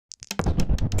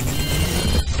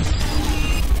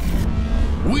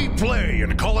We play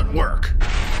and call it work.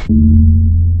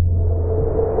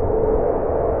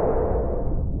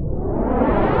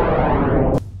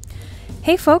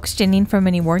 Hey folks, Janene from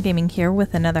MiniWarGaming here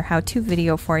with another how-to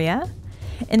video for you.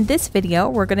 In this video,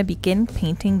 we're going to begin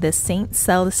painting this Saint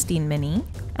Celestine mini.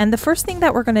 And the first thing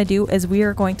that we're going to do is we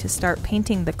are going to start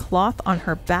painting the cloth on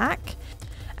her back.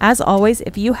 As always,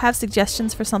 if you have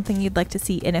suggestions for something you'd like to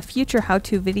see in a future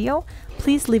how-to video,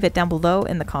 please leave it down below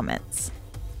in the comments.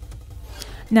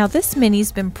 Now this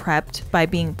mini's been prepped by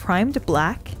being primed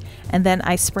black, and then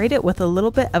I sprayed it with a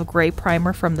little bit of gray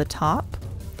primer from the top.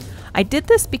 I did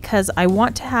this because I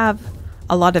want to have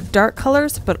a lot of dark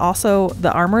colors, but also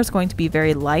the armor is going to be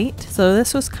very light, so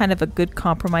this was kind of a good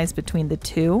compromise between the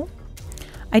two.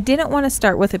 I didn't want to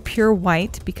start with a pure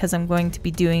white because I'm going to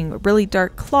be doing really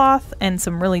dark cloth and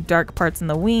some really dark parts in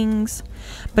the wings,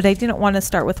 but I didn't want to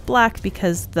start with black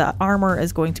because the armor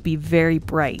is going to be very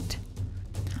bright.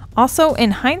 Also,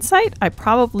 in hindsight, I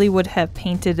probably would have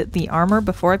painted the armor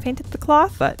before I painted the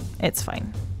cloth, but it's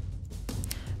fine.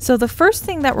 So the first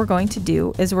thing that we're going to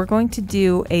do is we're going to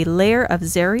do a layer of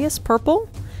Xerius purple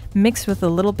mixed with a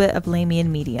little bit of Lamian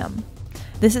medium.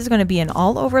 This is going to be an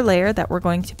all-over layer that we're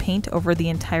going to paint over the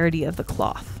entirety of the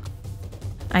cloth.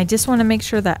 I just want to make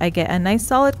sure that I get a nice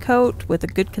solid coat with a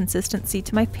good consistency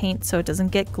to my paint so it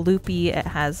doesn't get gloopy. It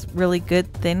has really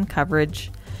good thin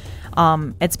coverage.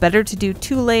 It's better to do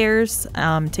 2 layers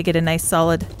to get a nice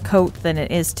solid coat than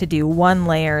it is to do 1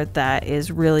 layer that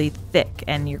is really thick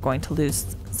and you're going to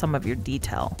lose some of your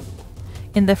detail.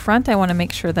 In the front, I want to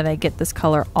make sure that I get this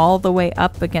color all the way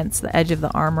up against the edge of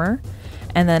the armor.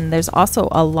 And then there's also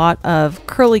a lot of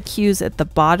curly cues at the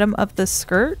bottom of the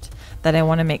skirt that I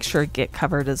want to make sure get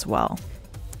covered as well.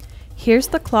 Here's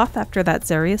the cloth after that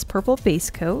Xerius purple base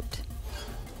coat.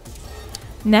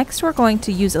 Next, we're going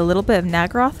to use a little bit of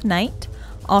Nagroth Night,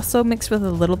 also mixed with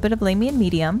a little bit of Lamian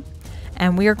medium,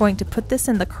 and we are going to put this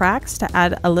in the cracks to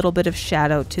add a little bit of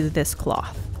shadow to this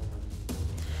cloth.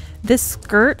 This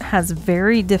skirt has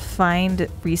very defined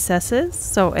recesses,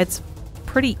 so it's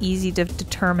pretty easy to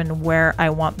determine where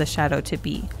I want the shadow to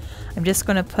be. I'm just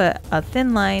going to put a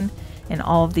thin line in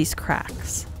all of these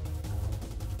cracks.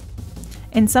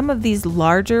 In some of these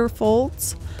larger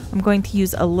folds, I'm going to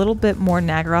use a little bit more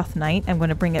Nagroth Night. I'm going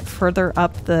to bring it further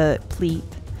up the pleat.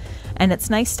 And it's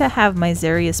nice to have my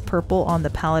Xerius purple on the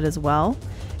palette as well,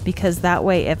 because that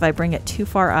way if I bring it too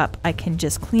far up, I can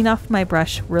just clean off my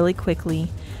brush really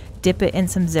quickly, dip it in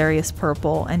some Xerius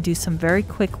purple, and do some very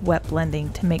quick wet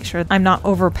blending to make sure I'm not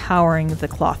overpowering the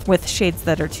cloth with shades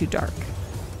that are too dark.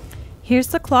 Here's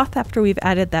the cloth after we've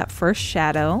added that first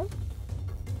shadow.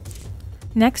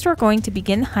 Next, we're going to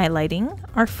begin highlighting.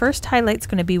 Our first highlight's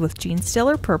going to be with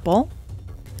Genestealer Purple.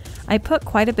 I put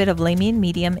quite a bit of Lamian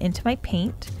medium into my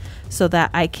paint so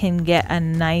that I can get a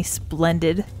nice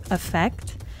blended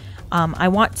effect. I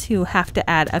want to have to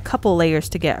add a couple layers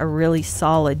to get a really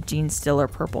solid Genestealer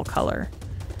Purple color.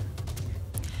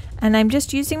 And I'm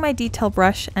just using my detail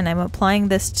brush and I'm applying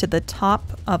this to the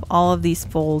top of all of these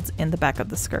folds in the back of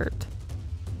the skirt.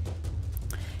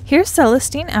 Here's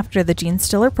Celestine after the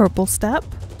Genestealer Purple step.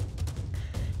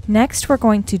 Next, we're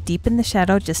going to deepen the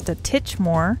shadow just a titch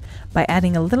more by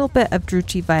adding a little bit of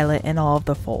Druchii Violet in all of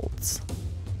the folds.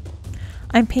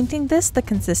 I'm painting this the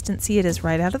consistency it is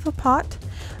right out of the pot,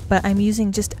 but I'm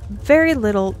using just very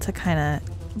little to kind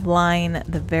of line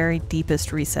the very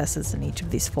deepest recesses in each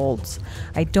of these folds.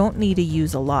 I don't need to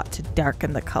use a lot to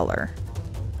darken the color.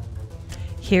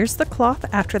 Here's the cloth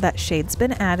after that shade's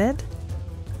been added.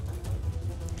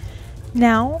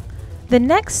 Now, the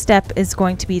next step is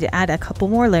going to be to add a couple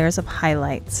more layers of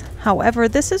highlights. However,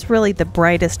 this is really the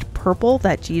brightest purple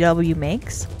that GW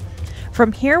makes.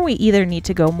 From here, we either need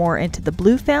to go more into the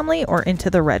blue family or into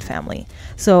the red family.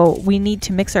 So we need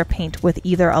to mix our paint with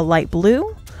either a light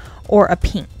blue or a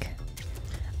pink.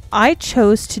 I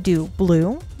chose to do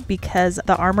blue because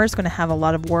the armor is going to have a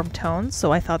lot of warm tones,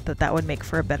 so I thought that that would make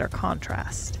for a better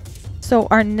contrast. So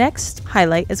our next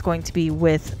highlight is going to be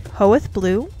with Hoeth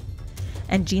Blue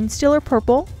and Genestealer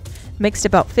Purple, mixed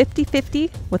about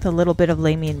 50-50 with a little bit of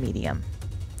Lamian medium.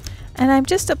 And I'm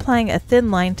just applying a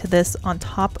thin line to this on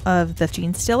top of the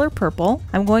Genestealer Purple.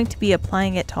 I'm going to be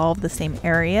applying it to all of the same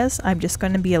areas. I'm just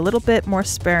going to be a little bit more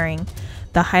sparing.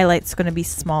 The highlight's going to be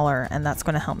smaller, and that's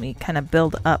going to help me kind of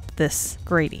build up this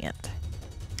gradient.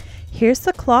 Here's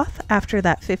the cloth after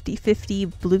that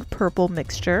 50-50 blue-purple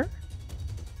mixture.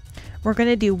 We're going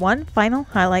to do one final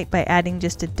highlight by adding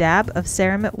just a dab of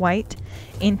Ceramite White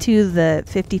into the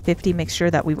 50-50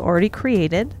 mixture that we've already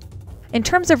created. In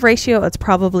terms of ratio, it's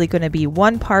probably going to be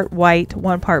 1 part white,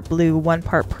 1 part blue, 1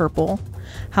 part purple.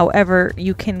 However,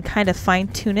 you can kind of fine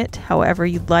tune it however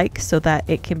you'd like so that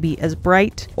it can be as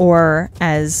bright or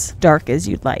as dark as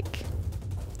you'd like.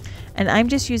 And I'm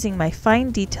just using my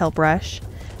fine detail brush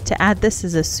to add this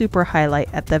as a super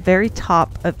highlight at the very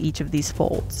top of each of these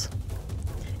folds.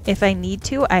 If I need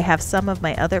to, I have some of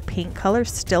my other paint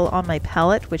colors still on my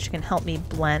palette, which can help me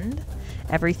blend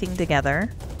everything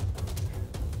together.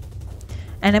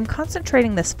 And I'm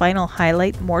concentrating this final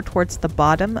highlight more towards the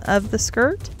bottom of the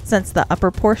skirt, since the upper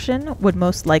portion would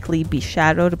most likely be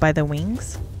shadowed by the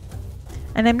wings.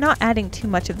 And I'm not adding too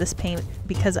much of this paint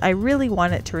because I really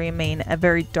want it to remain a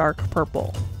very dark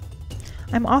purple.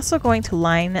 I'm also going to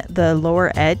line the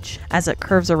lower edge as it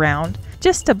curves around,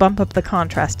 just to bump up the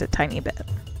contrast a tiny bit.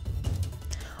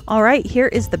 Alright, here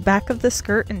is the back of the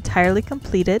skirt entirely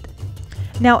completed.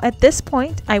 Now at this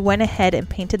point, I went ahead and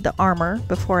painted the armor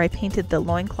before I painted the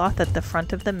loincloth at the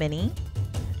front of the mini.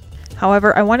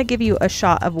 However, I want to give you a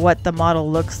shot of what the model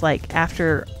looks like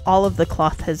after all of the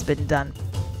cloth has been done.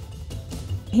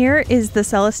 Here is the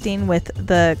Celestine with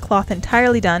the cloth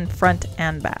entirely done front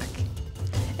and back.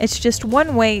 It's just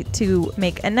one way to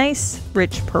make a nice,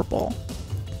 rich purple.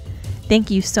 Thank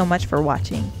you so much for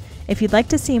watching. If you'd like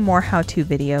to see more how-to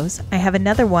videos, I have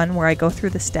another one where I go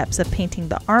through the steps of painting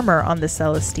the armor on the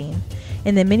Celestine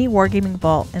in the MiniWarGaming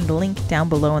Vault, and the link down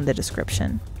below in the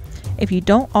description. If you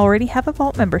don't already have a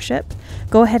Vault membership,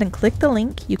 go ahead and click the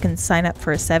link. You can sign up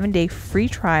for a 7-day free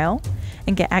trial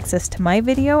and get access to my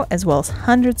video as well as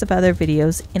hundreds of other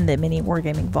videos in the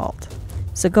MiniWarGaming Vault.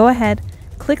 So go ahead,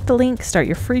 click the link, start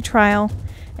your free trial,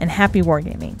 and happy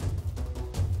wargaming!